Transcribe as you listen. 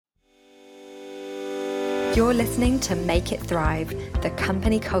You're listening to Make It Thrive, the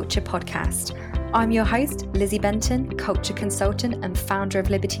company culture podcast. I'm your host, Lizzie Benton, culture consultant and founder of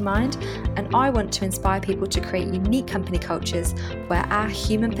Liberty Mind, and I want to inspire people to create unique company cultures where our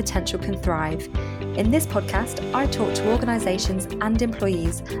human potential can thrive. In this podcast, I talk to organisations and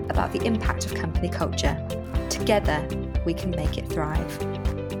employees about the impact of company culture. Together, we can make it thrive.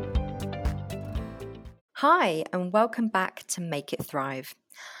 Hi, and welcome back to Make It Thrive.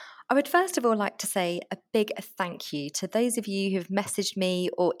 I would first of all like to say a big thank you to those of you who've messaged me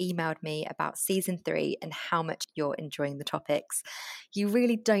or emailed me about season 3 and how much you're enjoying the topics. You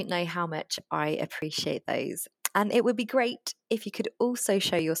really don't know how much I appreciate those. And it would be great if you could also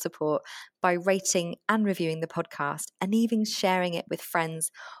show your support by rating and reviewing the podcast and even sharing it with friends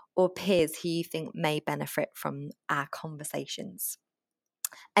or peers who you think may benefit from our conversations.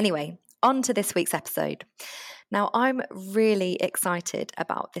 Anyway, on to this week's episode. Now, I'm really excited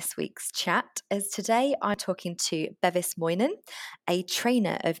about this week's chat, as today I'm talking to Bevis Moynan, a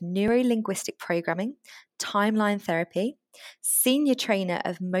trainer of neuro-linguistic programming, timeline therapy, senior trainer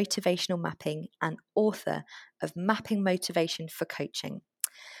of motivational mapping, and author of Mapping Motivation for Coaching.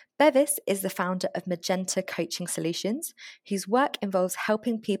 Bevis is the founder of Magenta Coaching Solutions, whose work involves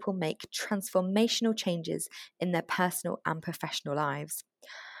helping people make transformational changes in their personal and professional lives.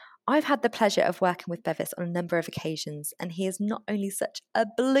 I've had the pleasure of working with Bevis on a number of occasions, and he is not only such a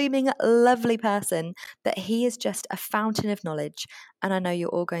blooming lovely person, but he is just a fountain of knowledge, and I know you're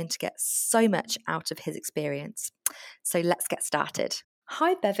all going to get so much out of his experience. So let's get started.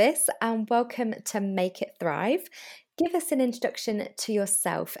 Hi Bevis, and welcome to Make It Thrive. Give us an introduction to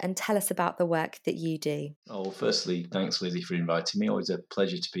yourself and tell us about the work that you do. Oh, well, firstly, thanks, Lizzie, for inviting me. Always a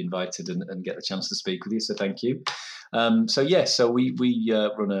pleasure to be invited and get the chance to speak with you, so thank you. So we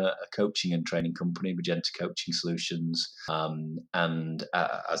run a coaching and training company, Magenta Coaching Solutions, and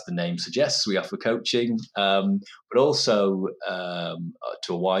as the name suggests, we offer coaching, but also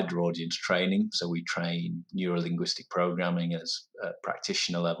to a wider audience training. So we train neuro-linguistic programming as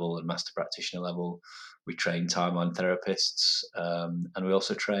practitioner level and master practitioner level. We train timeline therapists, and we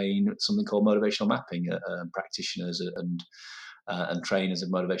also train something called motivational mapping, practitioners and trainers of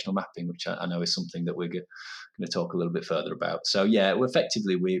motivational mapping, which I know is something that we're going to talk a little bit further about. So yeah,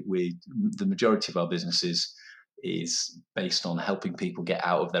 effectively, we the majority of our business is based on helping people get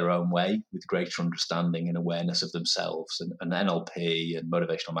out of their own way with greater understanding and awareness of themselves, and NLP and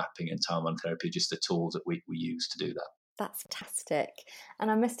motivational mapping and timeline therapy are just the tools that we use to do that. That's fantastic.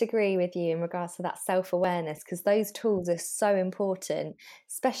 And I must agree with you in regards to that self-awareness, because those tools are so important,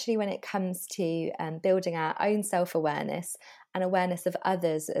 especially when it comes to building our own self-awareness and awareness of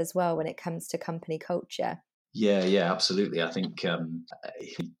others as well when it comes to company culture. Yeah, absolutely. I think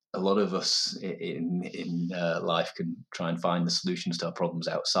a lot of us in life can try and find the solutions to our problems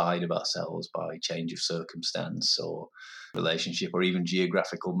outside of ourselves by change of circumstance or relationship or even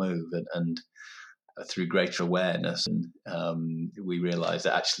geographical move. And through greater awareness, and we realize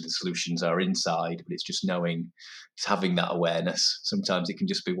that actually the solutions are inside, but it's just it's having that awareness. Sometimes it can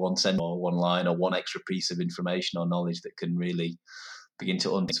just be one sentence or one line or one extra piece of information or knowledge that can really begin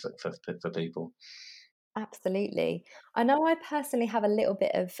to unfold for people. Absolutely. I know I personally have a little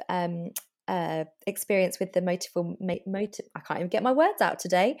bit of experience with the I can't even get my words out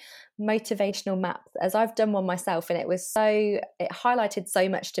today, motivational maps, as I've done one myself, and it highlighted so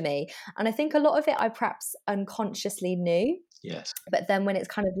much to me. And I think a lot of it I perhaps unconsciously knew. Yes. But then when it's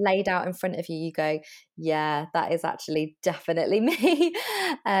kind of laid out in front of you, you go, yeah, that is actually definitely me.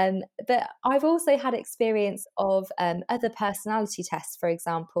 But I've also had experience of other personality tests, for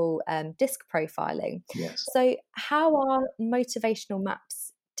example, disc profiling. Yes. So how are motivational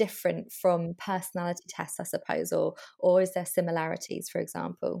maps different from personality tests, I suppose, or is there similarities, for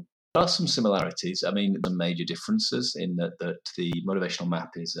example? There are some similarities. I mean, the major differences in that the motivational map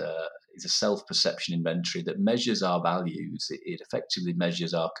is a self-perception inventory that measures our values. It effectively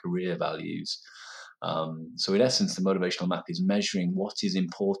measures our career values. So in essence, the motivational map is measuring what is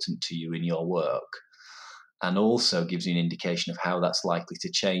important to you in your work, and also gives you an indication of how that's likely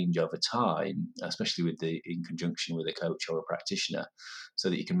to change over time, especially in conjunction with a coach or a practitioner,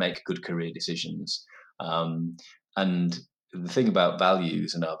 so that you can make good career decisions. And the thing about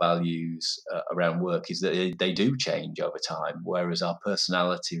values and our values around work is that they do change over time, whereas our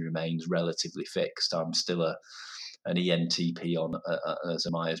personality remains relatively fixed. I'm still an ENTP on as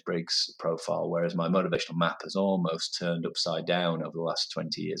a Myers-Briggs profile, whereas my motivational map has almost turned upside down over the last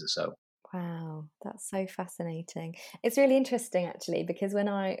 20 years or so. Wow, that's so fascinating. It's really interesting actually, because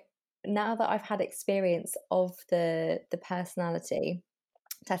now that I've had experience of the personality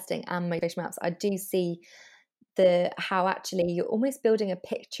testing and motivation maps, I do see how actually you're almost building a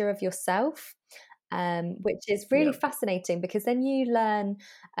picture of yourself, which is really fascinating, because then you learn,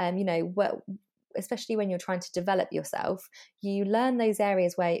 especially when you're trying to develop yourself, you learn those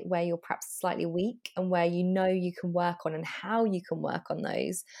areas where you're perhaps slightly weak, and where you can work on, and how you can work on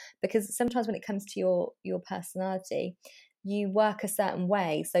those. Because sometimes when it comes to your personality, you work a certain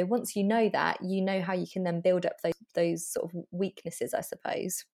way. So once you know that, you know how you can then build up those sort of weaknesses, I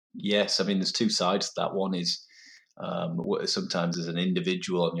suppose. Yes, I mean, there's two sides to that. One is sometimes as an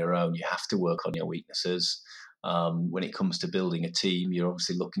individual on your own, you have to work on your weaknesses. When it comes to building a team, you're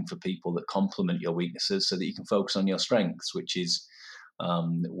obviously looking for people that complement your weaknesses so that you can focus on your strengths, which is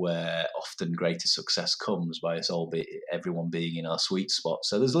where often greater success comes by everyone being in our sweet spot.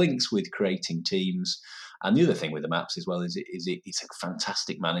 So there's links with creating teams. And the other thing with the maps as well is it's a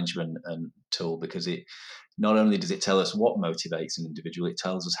fantastic management tool, because it not only does it tell us what motivates an individual, it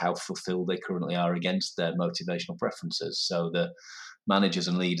tells us how fulfilled they currently are against their motivational preferences. So the managers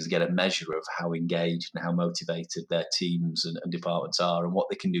and leaders get a measure of how engaged and how motivated their teams and departments are, and what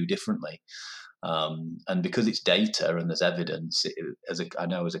they can do differently. And because it's data and there's evidence, I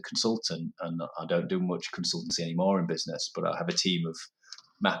know as a consultant, and I don't do much consultancy anymore in business, but I have a team of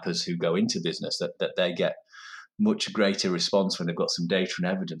mappers who go into business, that they get much greater response when they've got some data and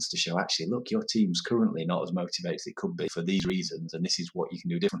evidence to show, actually, look, your team's currently not as motivated as it could be for these reasons, and this is what you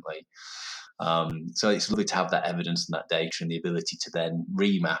can do differently. So it's lovely to have that evidence and that data, and the ability to then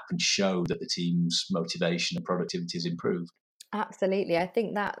remap and show that the team's motivation and productivity is improved. Absolutely. I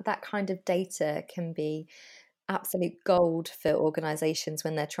think that kind of data can be absolute gold for organizations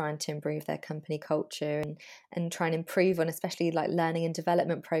when they're trying to improve their company culture, and try and improve on, especially like learning and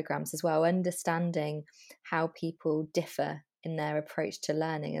development programs as well. Understanding how people differ in their approach to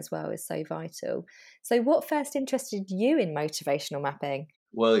learning as well is so vital. So what first interested you in motivational mapping?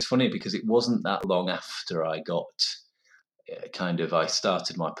 Well, it's funny because it wasn't that long after I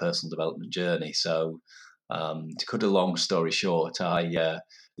started my personal development journey. So, to cut a long story short,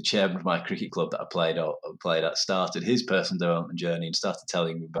 the chairman of my cricket club that I played at started his personal development journey and started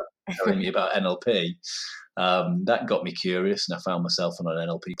telling me about NLP. That got me curious, and I found myself on an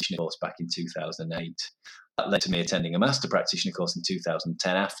NLP course back in 2008. That led to me attending a master practitioner course in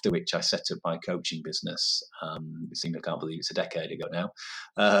 2010, after which I set up my coaching business. I can't believe it's a decade ago now.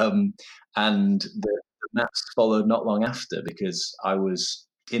 And the maps followed not long after, because I was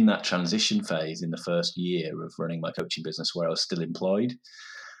in that transition phase in the first year of running my coaching business, where I was still employed.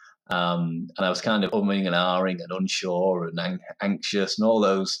 And I was kind of umming and ahhing and unsure and anxious and all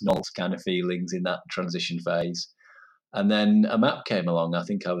those kind of feelings in that transition phase. And then a map came along. I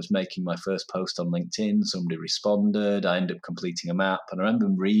think I was making my first post on LinkedIn. Somebody responded. I ended up completing a map. And I remember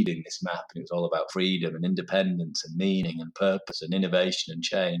reading this map, and it was all about freedom and independence and meaning and purpose and innovation and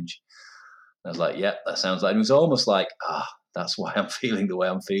change. And I was like, yep, that sounds like, it was almost like, that's why I'm feeling the way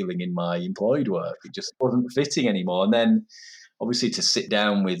I'm feeling in my employed work. It just wasn't fitting anymore. And then obviously to sit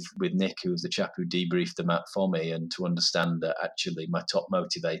down with Nick, who was the chap who debriefed the map for me, and to understand that actually my top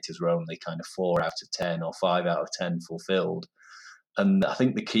motivators were only kind of 4 out of 10 or 5 out of 10 fulfilled. And I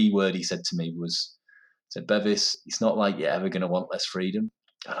think the key word he said to me was, Bevis, it's not like you're ever going to want less freedom.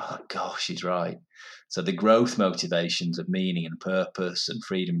 And I'm like, gosh, he's right. So the growth motivations of meaning and purpose and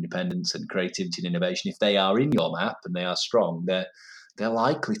freedom, independence and creativity and innovation, if they are in your map and they are strong, they're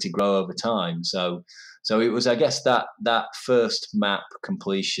likely to grow over time. So it was, I guess, that first map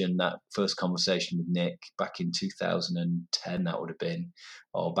completion, that first conversation with Nick back in 2010, that would have been,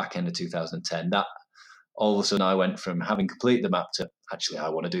 or back end of 2010, that all of a sudden I went from having completed the map to, actually, I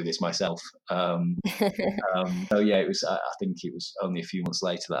want to do this myself. So yeah, it was. I think it was only a few months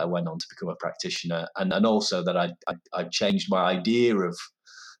later that I went on to become a practitioner, and also that I changed my idea of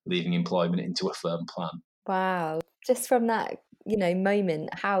leaving employment into a firm plan. Wow. Just from that, moment,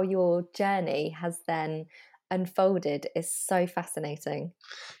 how your journey has then unfolded is so fascinating.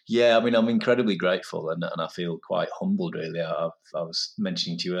 Yeah, I mean, I'm incredibly grateful, and I feel quite humbled, really. I was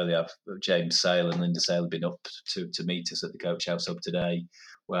mentioning to you earlier, James Sale and Linda Sale have been up to meet us at the Coach House Hub today,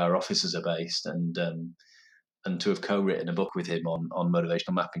 where our offices are based, and to have co-written a book with him on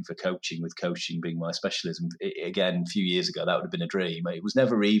motivational mapping for coaching, with coaching being my specialism. Again, a few years ago, that would have been a dream. It was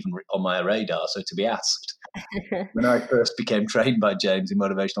never even on my radar. So to be asked, when I first became trained by James in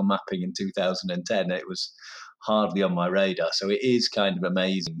motivational mapping in 2010, it was hardly on my radar. So it is kind of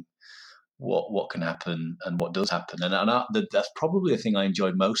amazing what can happen and what does happen. And that's probably the thing I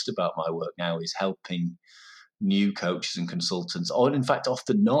enjoy most about my work now, is helping new coaches and consultants, or in fact,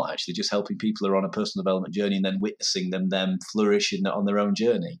 often not actually, just helping people who are on a personal development journey and then witnessing them flourish on their own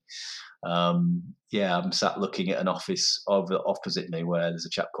journey. I'm sat looking at an office opposite me where there's a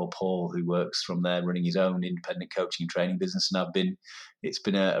chap called Paul who works from there running his own independent coaching and training business. And it's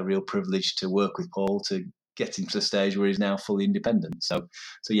been a real privilege to work with Paul to get him to the stage where he's now fully independent. So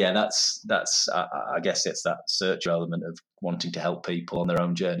yeah, that's I guess it's that search element of wanting to help people on their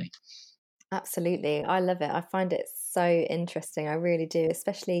own journey. Absolutely. I love it. I find it so interesting. I really do.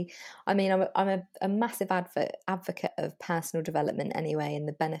 Especially, I mean, I'm a massive advocate of personal development anyway, and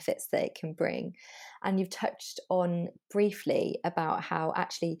the benefits that it can bring. And you've touched on briefly about how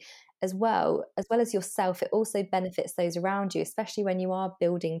actually, as well as yourself, it also benefits those around you, especially when you are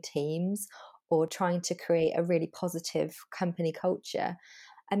building teams or trying to create a really positive company culture.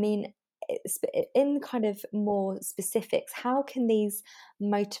 I mean, in kind of more specifics, how can these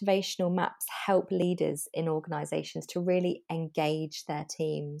motivational maps help leaders in organizations to really engage their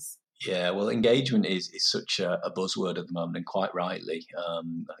teams? Yeah, well, engagement is such a buzzword at the moment, and quite rightly. I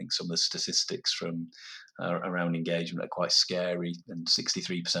think some of the statistics from around engagement are quite scary, and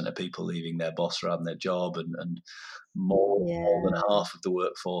 63% of people leaving their boss rather than their job, and more than half of the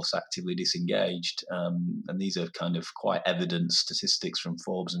workforce actively disengaged. And these are kind of quite evident statistics from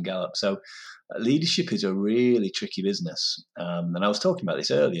Forbes and Gallup. So leadership is a really tricky business. And I was talking about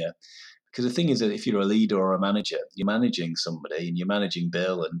this earlier. Because the thing is that if you're a leader or a manager, you're managing somebody and you're managing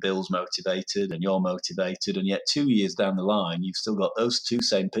Bill, and Bill's motivated and you're motivated, and yet 2 years down the line, you've still got those two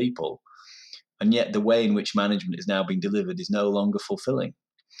same people. And yet the way in which management is now being delivered is no longer fulfilling.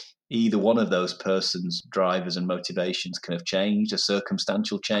 Either one of those persons' drivers and motivations can have changed, a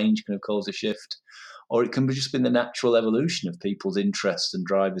circumstantial change can have caused a shift, or it can have just been the natural evolution of people's interests and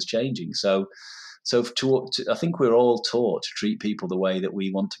drivers changing. So I think we're all taught to treat people the way that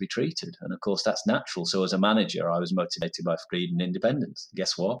we want to be treated. And of course, that's natural. So as a manager, I was motivated by freedom and independence.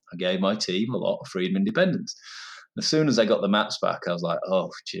 Guess what? I gave my team a lot of freedom and independence. As soon as I got the maps back, I was like, oh,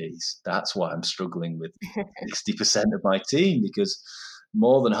 geez, that's why I'm struggling with 60% of my team, because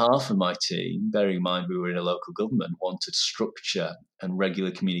more than half of my team, bearing in mind we were in a local government, wanted structure and regular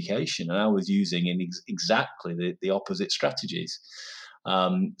communication. And I was using exactly the opposite strategies.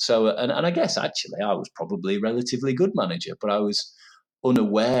 And I guess actually I was probably a relatively good manager, but I was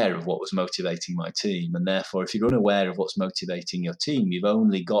unaware of what was motivating my team. And therefore, if you're unaware of what's motivating your team, you've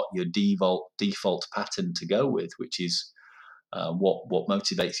only got your default pattern to go with, which is what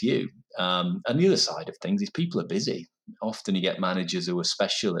motivates you. And the other side of things is people are busy. Often you get managers who are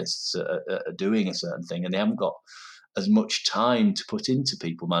specialists at doing a certain thing, and they haven't got as much time to put into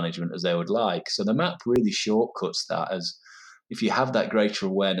people management as they would like. So the map really shortcuts that, as if you have that greater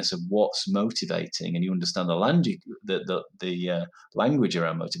awareness of what's motivating and you understand the language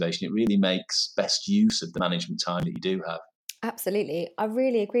around motivation, it really makes best use of the management time that you do have. Absolutely. I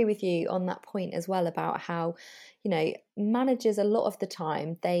really agree with you on that point as well, about how, managers a lot of the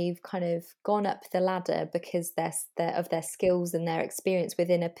time, they've kind of gone up the ladder because they're of their skills and their experience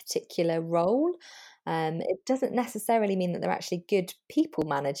within a particular role. It doesn't necessarily mean that they're actually good people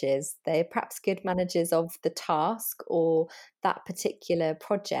managers. They're perhaps good managers of the task or that particular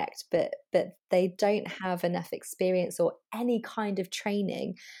project, but they don't have enough experience or any kind of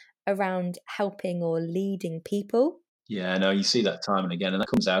training around helping or leading people. Yeah, no, you see that time and again, and that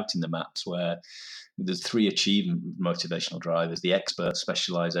comes out in the maps where there's 3 achievement motivational drivers: the expert,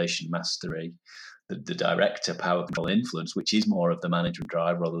 specialization, mastery; the director, power, control, influence, which is more of the management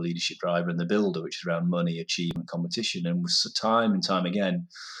driver or the leadership driver; and the builder, which is around money, achievement, competition. And time and time again,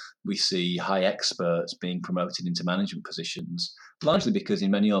 we see high experts being promoted into management positions, largely because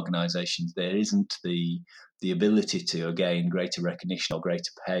in many organizations there isn't the ability to gain greater recognition or greater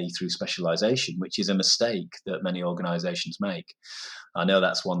pay through specialization, which is a mistake that many organizations make. I know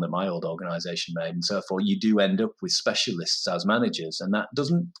that's one that my old organization made. And so therefore you do end up with specialists as managers, and that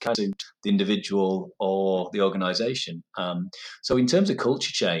doesn't kind of suit the individual or the organization. So in terms of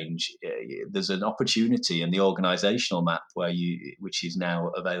culture change, there's an opportunity in the organizational map which is now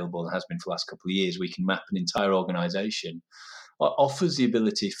available and has been for the last couple of years. We can map an entire organization. Offers the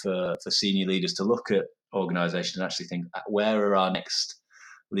ability for senior leaders to look at organizations and actually think, where are our next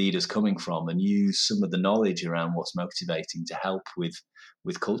leaders coming from, and use some of the knowledge around what's motivating to help with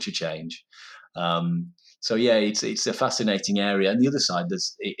culture change. So yeah, it's a fascinating area. And the other side,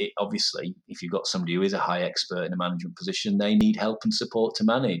 obviously, if you've got somebody who is a high expert in a management position, they need help and support to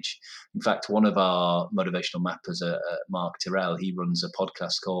manage. In fact, one of our motivational mappers, Mark Tyrrell, he runs a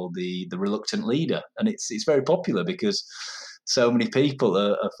podcast called the Reluctant Leader, and it's very popular because so many people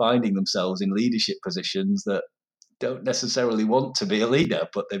are finding themselves in leadership positions that don't necessarily want to be a leader,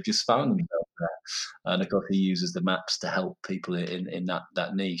 but they've just found themselves there. And of course, he uses the maps to help people in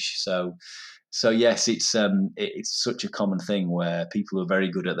that niche. So yes, it's such a common thing where people who are very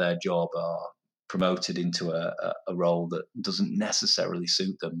good at their job are promoted into a role that doesn't necessarily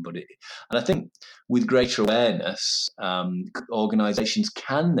suit them. And I think with greater awareness, organisations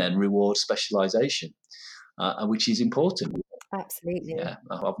can then reward specialisation, which is important. Absolutely. Yeah,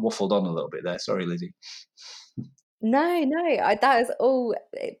 I've waffled on a little bit there. Sorry, Lizzie. No, that is all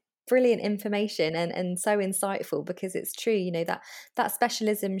brilliant information and so insightful, because it's true, that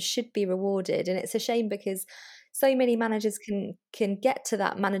specialism should be rewarded. And it's a shame because so many managers can get to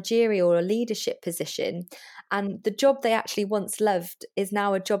that managerial or leadership position, and the job they actually once loved is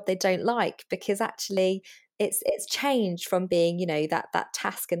now a job they don't like, because actually it's changed from being, that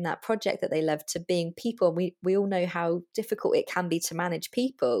task and that project that they love to being people. We all know how difficult it can be to manage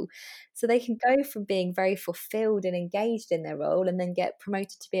people. So they can go from being very fulfilled and engaged in their role and then get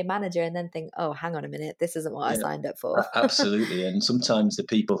promoted to be a manager and then think, oh, hang on a minute, this isn't what I signed up for. Absolutely. And sometimes the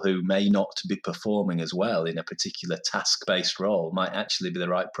people who may not be performing as well in a particular task-based role might actually be the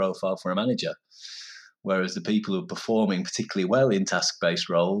right profile for a manager. Whereas the people who are performing particularly well in task-based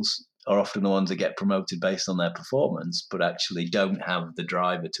roles are often the ones that get promoted based on their performance, but actually don't have the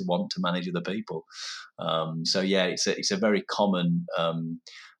driver to want to manage other people. It's a very common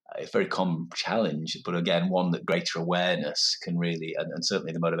challenge, but again, one that greater awareness can really, and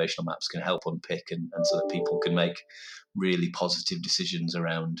certainly the motivational maps can help unpick, and so that people can make really positive decisions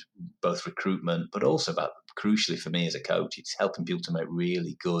around both recruitment, but also about, crucially for me as a coach, it's helping people to make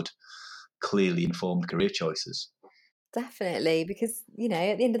really good, clearly informed career choices. Definitely, because,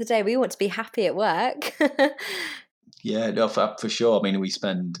 at the end of the day, we want to be happy at work. Yeah, no, for sure. I mean, we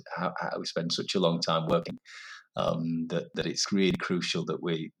spend such a long time working that it's really crucial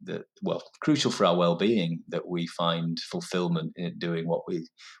crucial for our well-being that we find fulfillment in doing what we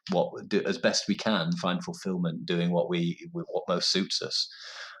do as best we can. Find fulfillment doing what most suits us.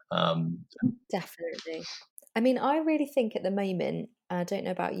 Definitely. I mean, I really think at the moment, I don't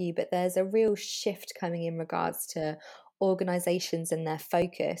know about you, but there's a real shift coming in regards to organizations and their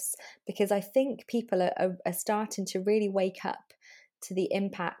focus, because I think people are starting to really wake up to the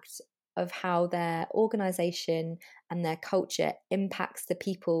impact of how their organization and their culture impacts the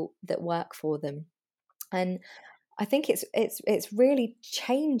people that work for them. And I think it's really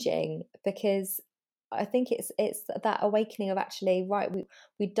changing, because I think it's that awakening of actually, right,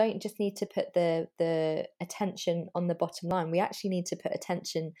 we don't just need to put the attention on the bottom line. We actually need to put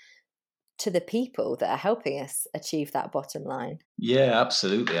attention to the people that are helping us achieve that bottom line. Yeah,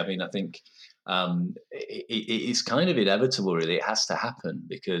 absolutely. I mean, I think it's kind of inevitable, really. It has to happen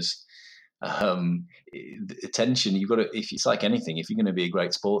because attention, you've got to, if it's like anything, if you're going to be a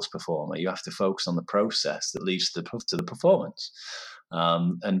great sports performer, you have to focus on the process that leads to the performance.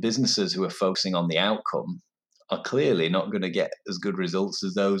 And businesses who are focusing on the outcome are clearly not going to get as good results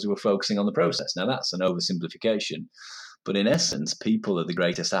as those who are focusing on the process. Now, that's an oversimplification, but in essence, people are the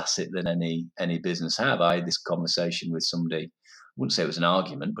greatest asset that any business have. I had this conversation with somebody. I wouldn't say it was an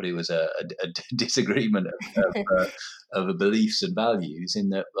argument, but it was a disagreement of beliefs and values, in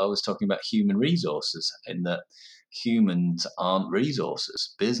that I was talking about human resources, in that humans aren't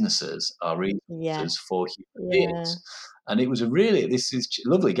resources. Businesses are resources for human beings. And it was this is a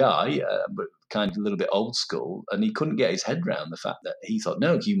lovely guy, but kind of a little bit old school, and he couldn't get his head around the fact that he thought,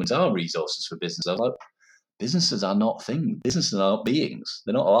 no, humans are resources for business. I was like, businesses are not things. Businesses are not beings.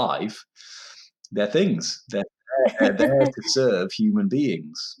 They're not alive. They're things. They're there to serve human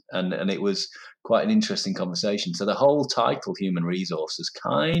beings. And it was quite an interesting conversation. So the whole title, Human Resources,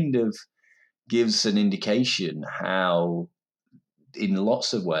 kind of gives an indication how, in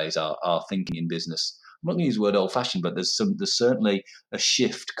lots of ways, our thinking in business, I'm not going to use the word old-fashioned, but there's certainly a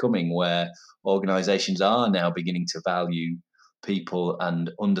shift coming where organizations are now beginning to value people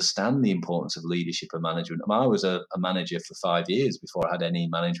and understand the importance of leadership and management. I was a manager for 5 years before I had any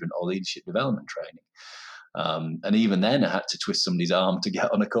management or leadership development training. And even then, I had to twist somebody's arm to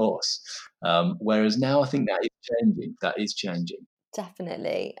get on a course. Whereas now I think that is changing. That is changing.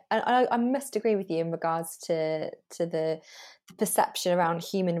 Definitely. And I must agree with you in regards to the perception around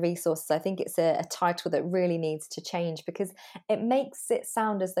human resources. I think it's a title that really needs to change, because it makes it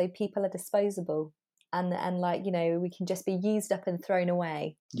sound as though people are disposable and like, we can just be used up and thrown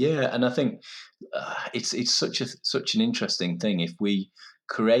away. Yeah, and I think it's such an interesting thing. If we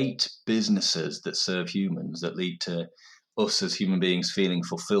create businesses that serve humans, that lead to us as human beings feeling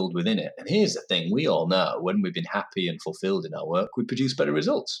fulfilled within it. And here's the thing, we all know when we've been happy and fulfilled in our work, we produce better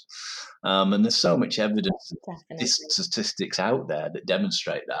results. And there's so much evidence, statistics out there that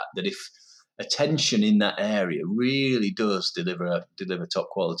demonstrate that if attention in that area really does deliver top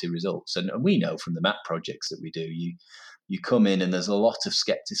quality results. And we know from the MAP projects that we do, you come in and there's a lot of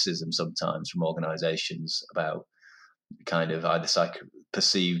skepticism sometimes from organisations about kind of either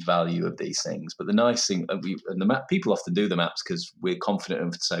perceived value of these things. But the nice thing, and the map, people often do the maps because we're confident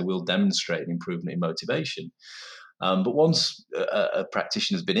enough to say we'll demonstrate an improvement in motivation. But once a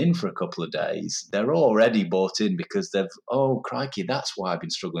practitioner's been in for a couple of days, they're already bought in because oh, crikey, that's why I've been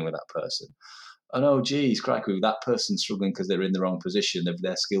struggling with that person. And oh, geez, crikey, that person's struggling because they're in the wrong position of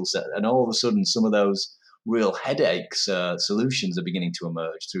their skill set. And all of a sudden, some of those real headaches, solutions are beginning to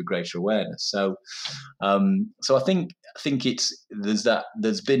emerge through greater awareness. So I think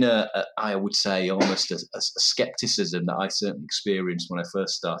there's been I would say almost a skepticism that I certainly experienced when I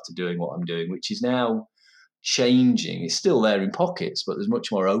first started doing what I'm doing, which is now changing. It's still there in pockets, but there's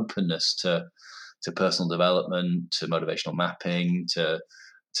much more openness to personal development, to motivational mapping, to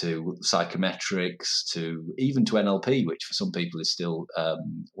psychometrics, to even to NLP, which for some people is still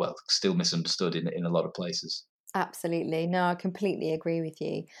misunderstood in a lot of places. Absolutely. No, I completely agree with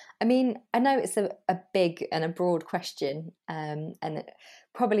you. I mean, I know it's a big and a broad question, and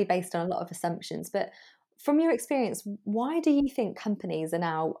probably based on a lot of assumptions, but from your experience, why do you think companies are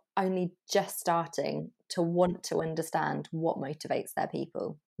now only just starting to want to understand what motivates their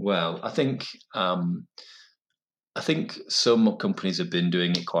people? Well, I think some companies have been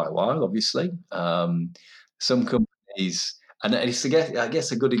doing it quite a while, obviously. Some companies, and it's, I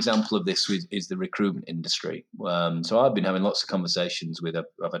guess a good example of this is the recruitment industry. So I've been having lots of conversations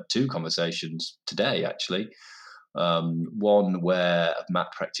I've had 2 conversations today, actually. One where a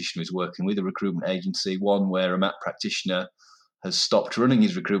MAP practitioner is working with a recruitment agency, one where a MAP practitioner has stopped running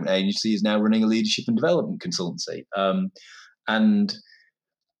his recruitment agency, is now running a leadership and development consultancy.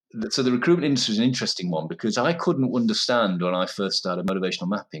 So the recruitment industry is an interesting one because I couldn't understand when I first started motivational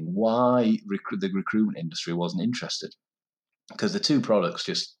mapping why the recruitment industry wasn't interested, because the 2 products,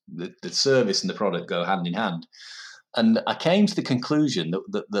 just the service and the product, go hand in hand. And I came to the conclusion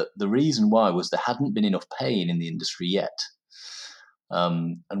that the reason why was there hadn't been enough pain in the industry yet.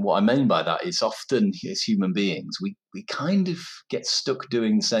 And what I mean by that is often as human beings, we kind of get stuck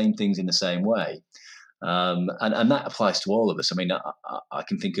doing the same things in the same way. And that applies to all of us. I mean, I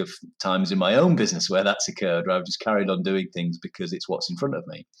can think of times in my own business where that's occurred, where I've just carried on doing things because it's what's in front of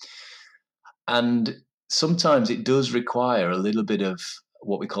me. And sometimes it does require a little bit of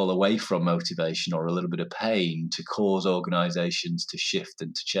what we call away from motivation, or a little bit of pain, to cause organizations to shift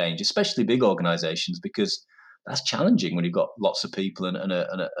and to change, especially big organizations, because that's challenging when you've got lots of people and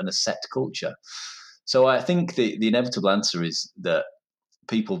a set culture. So I think the inevitable answer is that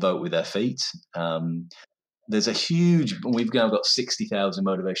people vote with their feet. There's we've now got 60,000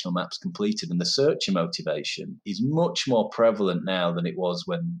 motivational maps completed, and the search of motivation is much more prevalent now than it was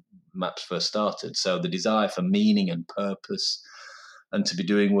when maps first started. So the desire for meaning and purpose and to be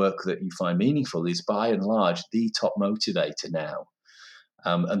doing work that you find meaningful is by and large the top motivator now.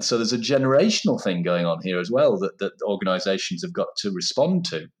 And so there's a generational thing going on here as well that organizations have got to respond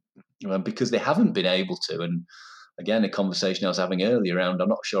to, because they haven't been able to. And again, a conversation I was having earlier around, I'm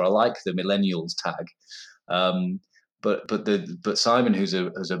not sure I like the millennials tag. But Simon, who's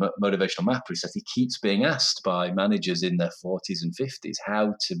a motivational mapper, says he keeps being asked by managers in their 40s and 50s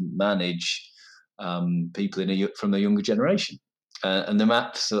how to manage people from the younger generation. And the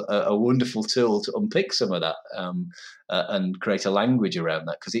maps are a wonderful tool to unpick some of that and create a language around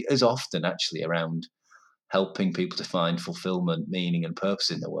that, because it is often actually around helping people to find fulfillment, meaning and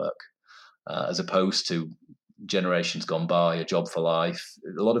purpose in their work, as opposed to generations gone by, a job for life.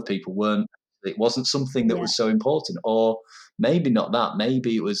 A lot of people it wasn't something that was so important, or maybe not that.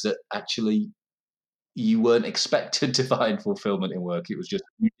 Maybe it was that actually you weren't expected to find fulfillment in work. It was just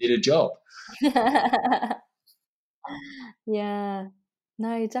you did a job. Yeah,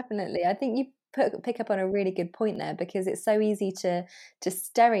 no, definitely. I think you pick up on a really good point there, because it's so easy to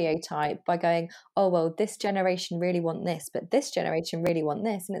stereotype by going, oh, well, this generation really want this, but this generation really want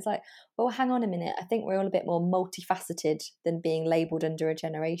this. And it's like, well, hang on a minute. I think we're all a bit more multifaceted than being labelled under a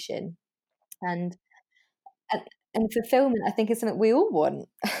generation. And fulfillment, I think, is something we all want.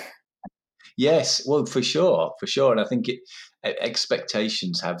 Yes, well, for sure, and I think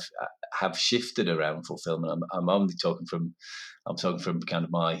expectations have shifted around fulfillment. I'm talking from kind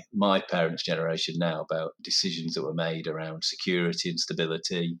of my parents' generation now, about decisions that were made around security and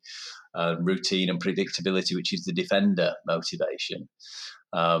stability, routine and predictability, which is the defender motivation.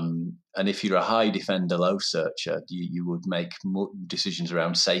 And if you're a high defender, low searcher, you would make decisions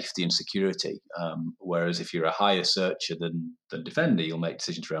around safety and security. Whereas if you're a higher searcher than defender, you'll make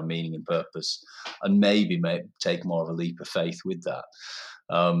decisions around meaning and purpose, and maybe take more of a leap of faith with that.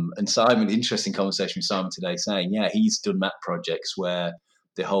 And Simon, interesting conversation with Simon today, saying, yeah, he's done map projects where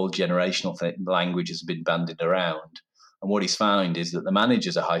the whole generational language has been bandied around. And what he's found is that the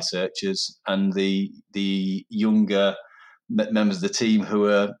managers are high searchers, and the younger members of the team who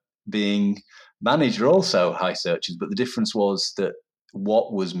are being managed are also high searchers. But the difference was that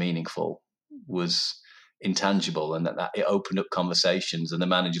what was meaningful was intangible, and that it opened up conversations, and the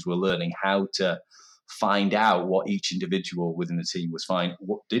managers were learning how to find out what each individual within the team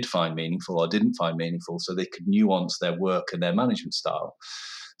what did find meaningful or didn't find meaningful, so they could nuance their work and their management style.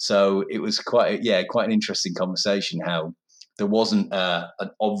 So it was quite an interesting conversation, how there wasn't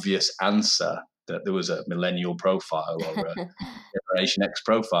an obvious answer, that there was a millennial profile or a Generation X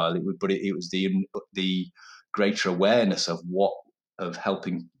profile. It was the greater awareness of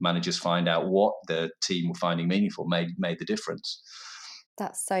helping managers find out what the team were finding meaningful made the difference.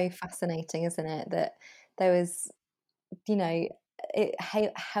 That's so fascinating, isn't it? That there was,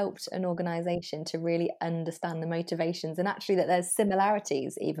 it helped an organization to really understand the motivations, and actually that there's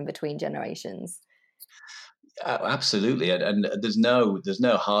similarities even between generations. Absolutely, and there's no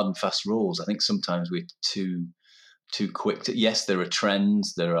hard and fast rules. I think sometimes we're too quick to. Yes, there are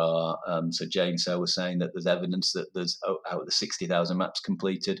trends. There are. So Jane was saying that there's evidence that there's out of the 60,000 maps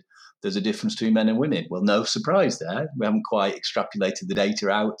completed, there's a difference between men and women. Well, no surprise there. We haven't quite extrapolated the data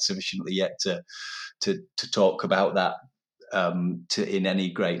out sufficiently yet to talk about that in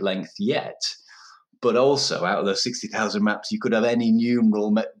any great length yet. But also, out of those 60,000 maps, you could have any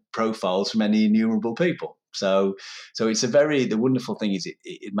innumerable profiles from any innumerable people. So it's the wonderful thing is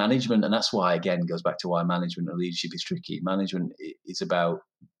it management, and that's why, again, goes back to why management and leadership is tricky. Management is about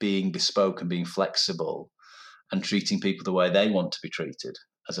being bespoke and being flexible and treating people the way they want to be treated,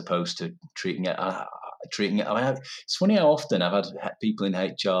 as opposed to treating it. It's funny how often I've had people in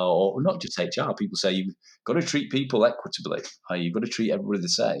HR, or not just HR, people say you've got to treat people equitably. You've got to treat everybody the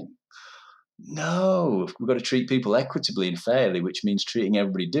same. No, we've got to treat people equitably and fairly, which means treating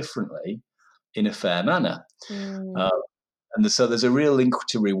everybody differently in a fair manner. So there's a real link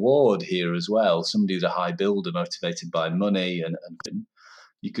to reward here as well. Somebody who's a high builder motivated by money, and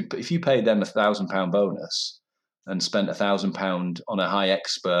you could, if you paid them £1,000 bonus and spent £1,000 on a high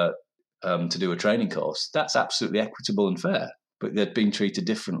expert to do a training course, that's absolutely equitable and fair. But they're being treated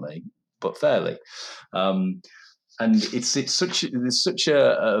differently, but fairly. And there's such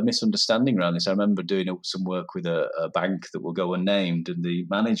a misunderstanding around this. I remember doing some work with a bank that will go unnamed, and the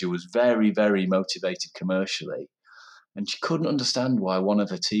manager was very, very motivated commercially, and she couldn't understand why one of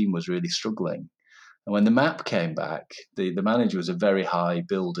her team was really struggling. And when the map came back, the manager was a very high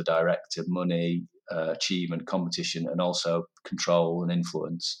builder, director, money, achievement, competition, and also control and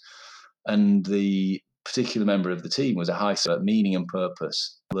influence. And the particular member of the team was a high meaning and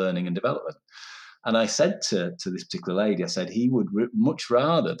purpose, learning and development. And I said to this particular lady, I said he would much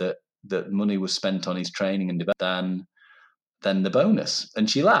rather that money was spent on his training and development than the bonus. And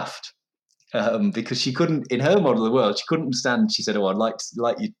she laughed because she couldn't, in her model of the world, she couldn't understand. She said, "Oh, I'd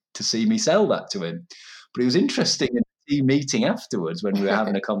like you to see me sell that to him." But it was interesting in the team meeting afterwards when we were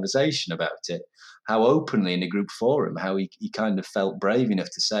having a conversation about it, how openly in a group forum, how he kind of felt brave enough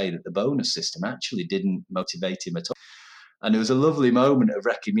to say that the bonus system actually didn't motivate him at all. And it was a lovely moment of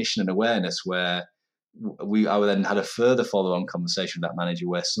recognition and awareness where I then had a further follow-on conversation with that manager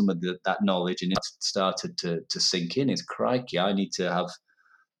where some of that knowledge and it started to sink in. Is crikey, I need to have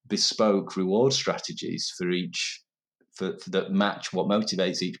bespoke reward strategies for that match what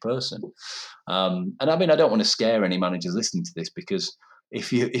motivates each person. And I mean, I don't want to scare any managers listening to this, because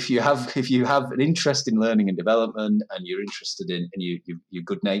if you have an interest in learning and development, and you're interested in, and you're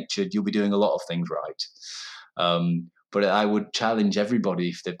good-natured, you'll be doing a lot of things right. But I would challenge everybody,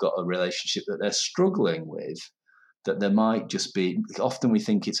 if they've got a relationship that they're struggling with, that there might just be, often we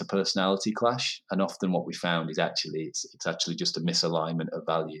think it's a personality clash, and often what we found is it's actually just a misalignment of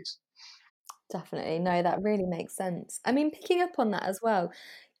values. Definitely. No, that really makes sense. I mean, picking up on that as well,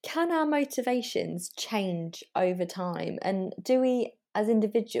 can our motivations change over time? And do we, as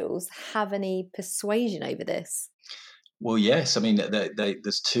individuals, have any persuasion over this? Well, yes. I mean,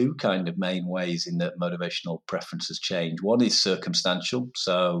 there's two kind of main ways in that motivational preferences change. One is circumstantial.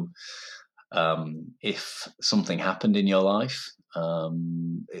 So if something happened in your life,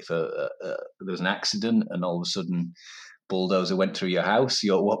 if there was an accident and all of a sudden bulldozer went through your house,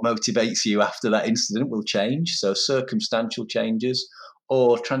 what motivates you after that incident will change. So circumstantial changes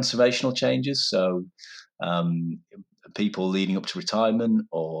or transformational changes. So people leading up to retirement,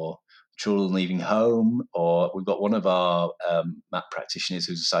 or children leaving home, or we've got one of our MAP practitioners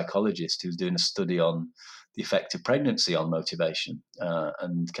who's a psychologist who's doing a study on the effect of pregnancy on motivation,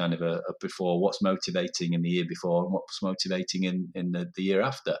 and kind of a before what's motivating in the year before and what's motivating in the year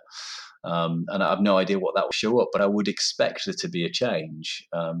after. And I have no idea what that will show up, but I would expect there to be a change,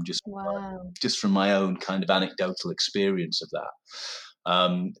 Wow. just from my own kind of anecdotal experience of that.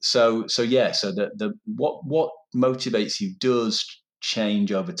 So the what motivates you does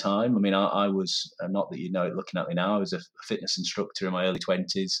change over time. I mean, I was, not that you know it looking at me now, I was a fitness instructor in my early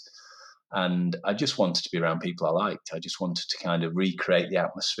 20s, and I just wanted to be around people I liked. I just wanted to kind of recreate the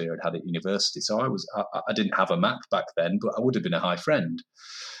atmosphere I'd had at university. So I didn't have a map back then, but I would have been a high friend.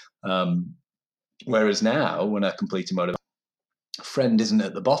 Whereas now, when I complete a motivation, friend isn't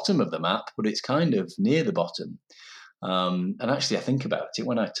at the bottom of the map, but it's kind of near the bottom. And actually, I think about it,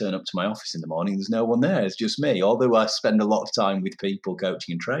 when I turn up to my office in the morning, there's no one there. It's just me. Although I spend a lot of time with people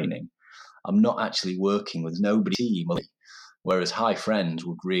coaching and training, I'm not actually working with nobody team. Whereas high friends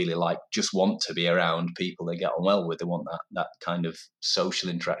would really just want to be around people they get on well with. They want that kind of social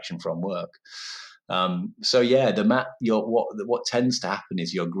interaction from work. So yeah, what tends to happen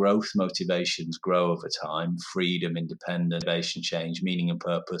is your growth motivations grow over time: freedom, independence, motivation, change, meaning and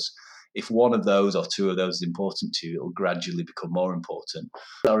purpose. If one of those or two of those is important to you, it will gradually become more important.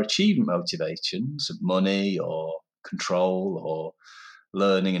 Our achievement motivations of money or control or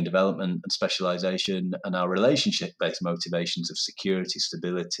learning and development and specialization, and our relationship-based motivations of security,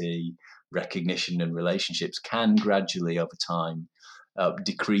 stability, recognition, and relationships can gradually over time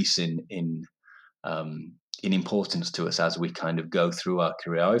decrease in importance to us as we kind of go through our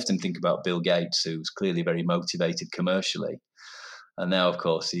career. I often think about Bill Gates, who's clearly very motivated commercially, and now, of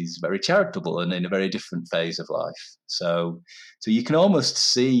course, he's very charitable and in a very different phase of life. So you can almost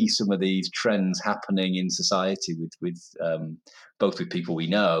see some of these trends happening in society with both with people we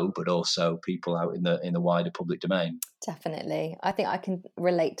know, but also people out in the wider public domain. Definitely. I think I can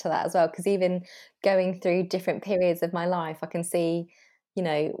relate to that as well, because even going through different periods of my life, I can see,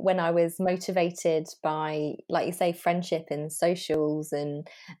 when I was motivated by, like you say, friendship and socials, and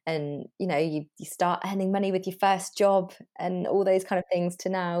you start earning money with your first job and all those kind of things, to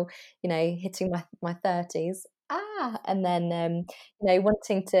now, hitting my 30s. And then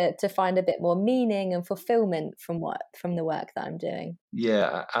wanting to find a bit more meaning and fulfillment from the work that I'm doing.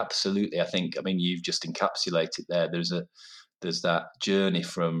 Yeah, absolutely. I mean, you've just encapsulated there. There's that journey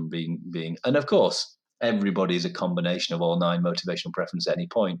from being, and of course, everybody is a combination of all 9 motivational preferences at any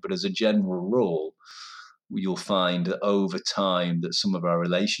point. But as a general rule, you'll find that over time that some of our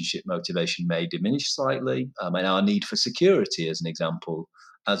relationship motivation may diminish slightly. And our need for security, as an example,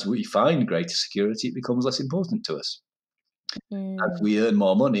 as we find greater security, it becomes less important to us. As we earn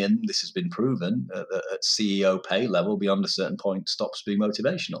more money, and this has been proven at CEO pay level, beyond a certain point, stops being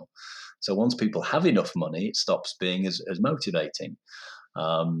motivational. So once people have enough money, it stops being as motivating.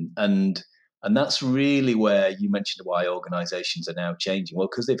 And that's really where you mentioned why organizations are now changing. Well,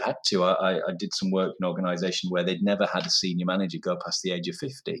 because they've had to. I did some work in an organization where they'd never had a senior manager go past the age of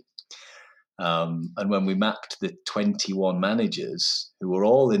 50. And when we mapped the 21 managers who were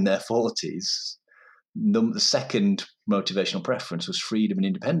all in their 40s, the second motivational preference was freedom and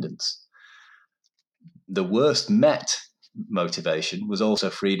independence. The worst met motivation was also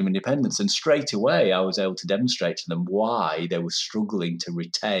freedom and independence. And straight away, I was able to demonstrate to them why they were struggling to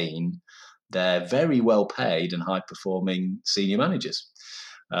retain their very well paid and high performing senior managers.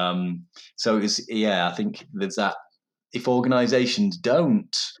 So I think there's that. If organizations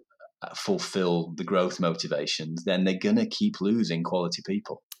don't fulfill the growth motivations, then they're going to keep losing quality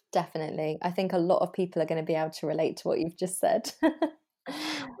people. Definitely. I think a lot of people are going to be able to relate to what you've just said.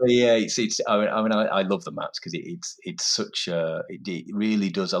 Yeah, I love the maps because it's such it really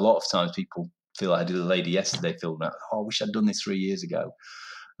does. A lot of times people feel like I did a lady yesterday filming that, I wish I'd done this 3 years ago.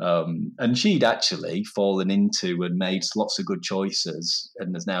 And she'd actually fallen into and made lots of good choices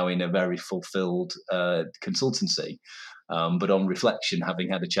and is now in a very fulfilled consultancy. But on reflection, having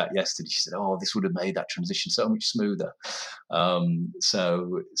had a chat yesterday, she said, this would have made that transition so much smoother.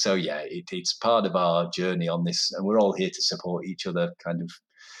 So yeah, it's part of our journey on this, and we're all here to support each other, kind of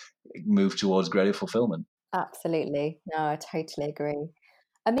move towards greater fulfillment. Absolutely. No, I totally agree.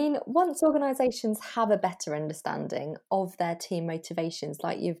 I mean, once organisations have a better understanding of their team motivations,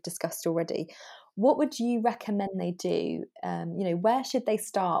 like you've discussed already, what would you recommend they do? Where should they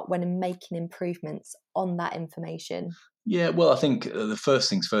start when making improvements on that information? Yeah, well, I think the first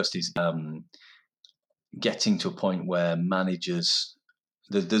things first is getting to a point where managers,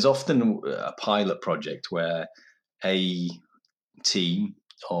 there's often a pilot project where a team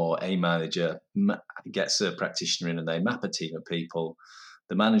or a manager gets a practitioner in and they map a team of people.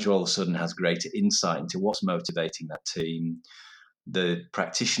 The manager all of a sudden has greater insight into what's motivating that team, The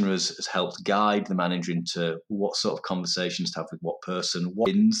practitioner has helped guide the manager into what sort of conversations to have with what person, what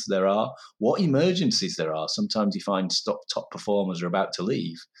wins there are, what emergencies there are. Sometimes you find top performers are about to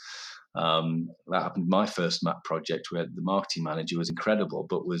leave. That happened in my first MAP project, where the marketing manager was incredible,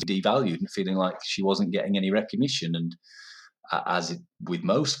 but was devalued and feeling like she wasn't getting any recognition. And with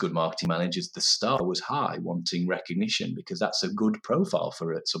most good marketing managers, the star was high, wanting recognition, because that's a good profile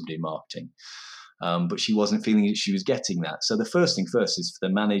for somebody in marketing. But she wasn't feeling that she was getting that. So the first thing first is for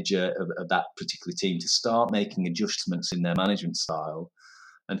the manager of that particular team to start making adjustments in their management style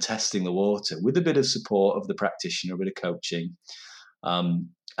and testing the water with a bit of support of the practitioner, a bit of coaching.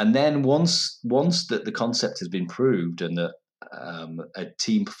 And then once that the concept has been proved and that a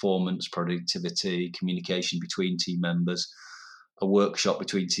team performance, productivity, communication between team members, a workshop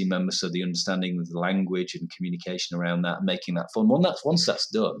between team members, so the understanding of the language and communication around that, making that fun. Once that's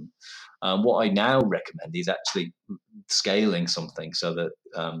done, what I now recommend is actually scaling something so that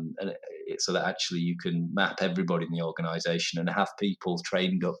actually you can map everybody in the organisation and have people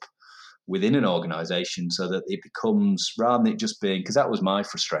trained up within an organisation so that it becomes, rather than it just being, because that was my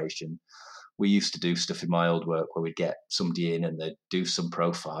frustration. We used to do stuff in my old work where we'd get somebody in and they'd do some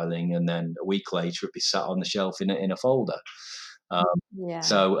profiling, and then a week later it'd be sat on the shelf in a folder.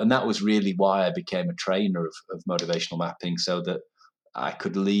 So, and that was really why I became a trainer of motivational mapping, so that I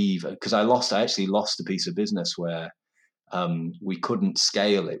could leave, because I actually lost a piece of business where we couldn't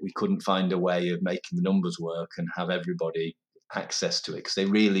scale it. We couldn't find a way of making the numbers work and have everybody access to it, because they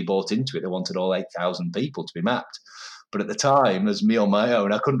really bought into it. They wanted all 8,000 people to be mapped. But at the time, as me on my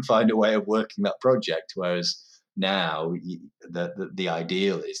own, I couldn't find a way of working that project. Whereas now, the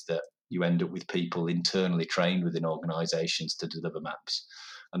ideal is that you end up with people internally trained within organisations to deliver maps,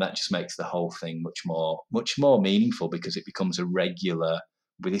 and that just makes the whole thing much more meaningful, because it becomes a regular.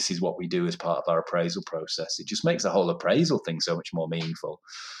 But this is what we do as part of our appraisal process. It just makes the whole appraisal thing so much more meaningful.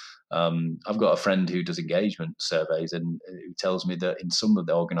 I've got a friend who does engagement surveys, and who tells me that in some of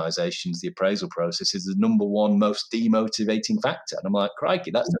the organisations, the appraisal process is the number one most demotivating factor. And I'm like,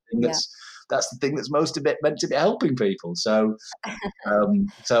 crikey, that's the thing that's the thing that's most meant to be helping people. So,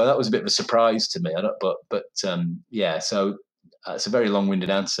 so that was a bit of a surprise to me. Yeah. So it's a very long-winded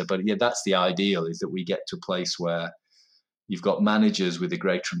answer, but yeah, that's the ideal: is that we get to a place where you've got managers with a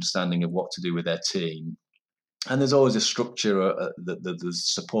greater understanding of what to do with their team. And there's always a structure, the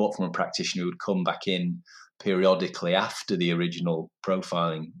support from a practitioner who would come back in periodically after the original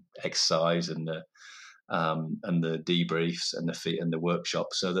profiling exercise and the debriefs and the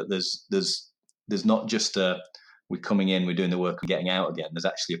workshops, so that there's not just we're coming in, we're doing the work and getting out again. There's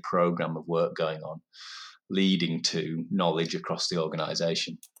actually a program of work going on, leading to knowledge across the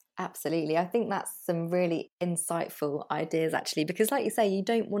organisation. Absolutely. I think that's some really insightful ideas, actually, because like you say, you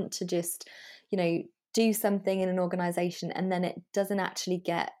don't want to just, do something in an organization and then it doesn't actually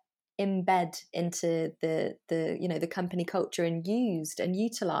get embed into the company culture and used and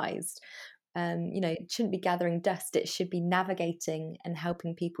utilized. It shouldn't be gathering dust. It should be navigating and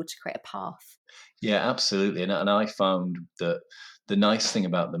helping people to create a path. Yeah, absolutely. And I found that the nice thing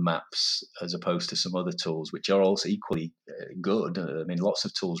about the maps, as opposed to some other tools, which are also equally good, I mean, lots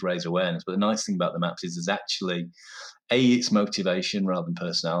of tools raise awareness, but the nice thing about the maps is there's actually, it's motivation rather than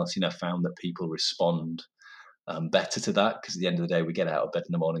personality. And I found that people respond better to that, because at the end of the day, we get out of bed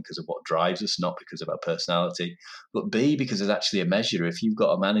in the morning because of what drives us, not because of our personality. But B, because there's actually a measure. If you've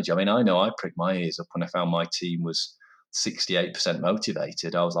got a manager, I mean, I know I pricked my ears up when I found my team was 68%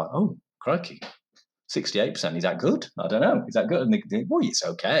 motivated. I was like, oh, crikey. 68%, is that good? I don't know. Is that good? And they think, well, it's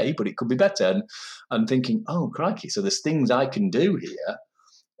okay, but it could be better. And I'm thinking, oh, crikey. So there's things I can do here.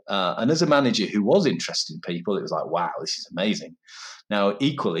 And as a manager who was interested in people, it was like, wow, this is amazing. Now,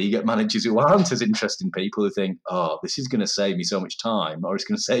 equally, you get managers who aren't as interested in people, who think, oh, this is going to save me so much time, or it's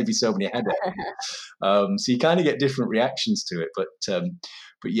going to save me so many headaches. So you kind of get different reactions to it.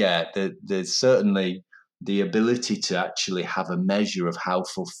 But yeah, there's certainly the ability to actually have a measure of how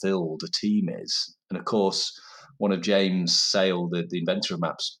fulfilled a team is. And of course, one of James Sale, the inventor of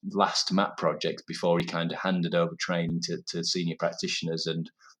maps, last map project before he kind of handed over training to senior practitioners and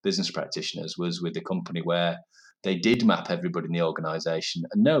business practitioners, was with a company where they did map everybody in the organization.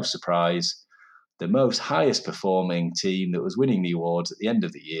 And no surprise, the most highest performing team that was winning the awards at the end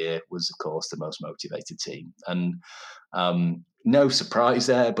of the year was, of course, the most motivated team. And no surprise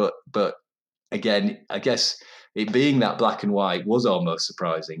there, but again, I guess it being that black and white was almost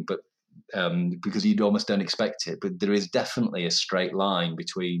surprising, but because you almost don't expect it. But there is definitely a straight line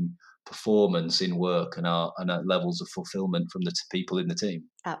between performance in work and our levels of fulfillment from the people in the team.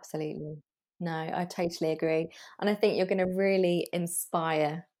 Absolutely. No, I totally agree. And I think you're going to really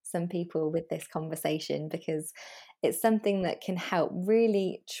inspire some people with this conversation, because it's something that can help,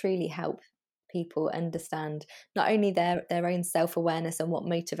 really, truly help people understand not only their own self-awareness and what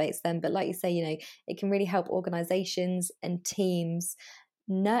motivates them, but like you say, it can really help organizations and teams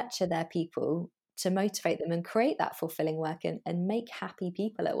nurture their people to motivate them and create that fulfilling work and make happy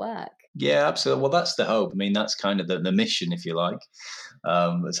people at work. Yeah, absolutely. Well, that's the hope. I mean, that's kind of the mission, if you like.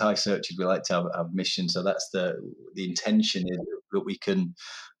 As High Searchers, we like to have mission. So that's the intention is that we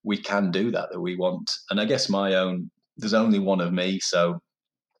can do that we want. And I guess there's only one of me, so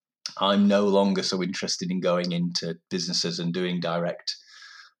I'm no longer so interested in going into businesses and doing direct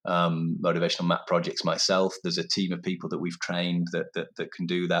motivational map projects myself. There's a team of people that we've trained that can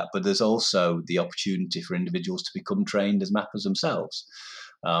do that, but there's also the opportunity for individuals to become trained as mappers themselves,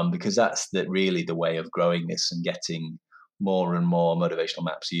 because that's really the way of growing this and getting more and more motivational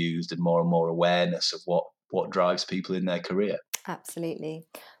maps used and more awareness of what drives people in their career. Absolutely.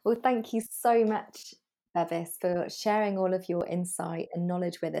 Well, thank you so much, Bevis, for sharing all of your insight and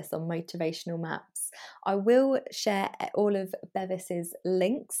knowledge with us on motivational maps. I will share all of Bevis's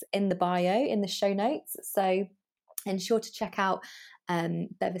links in the bio, in the show notes. So ensure to check out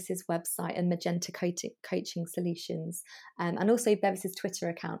Bevis's website and Magenta Coaching Solutions, and also Bevis's Twitter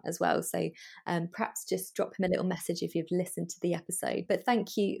account as well. So perhaps just drop him a little message if you've listened to the episode. But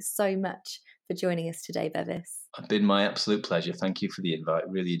thank you so much for joining us today, Bevis. It's been my absolute pleasure. Thank you for the invite.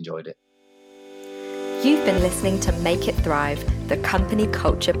 Really enjoyed it. You've been listening to Make It Thrive, the Company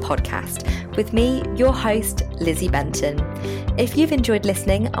Culture Podcast, with me, your host, Lizzie Benton. If you've enjoyed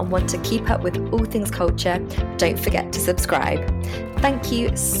listening and want to keep up with all things culture, don't forget to subscribe. Thank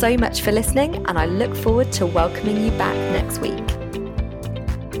you so much for listening, and I look forward to welcoming you back next week.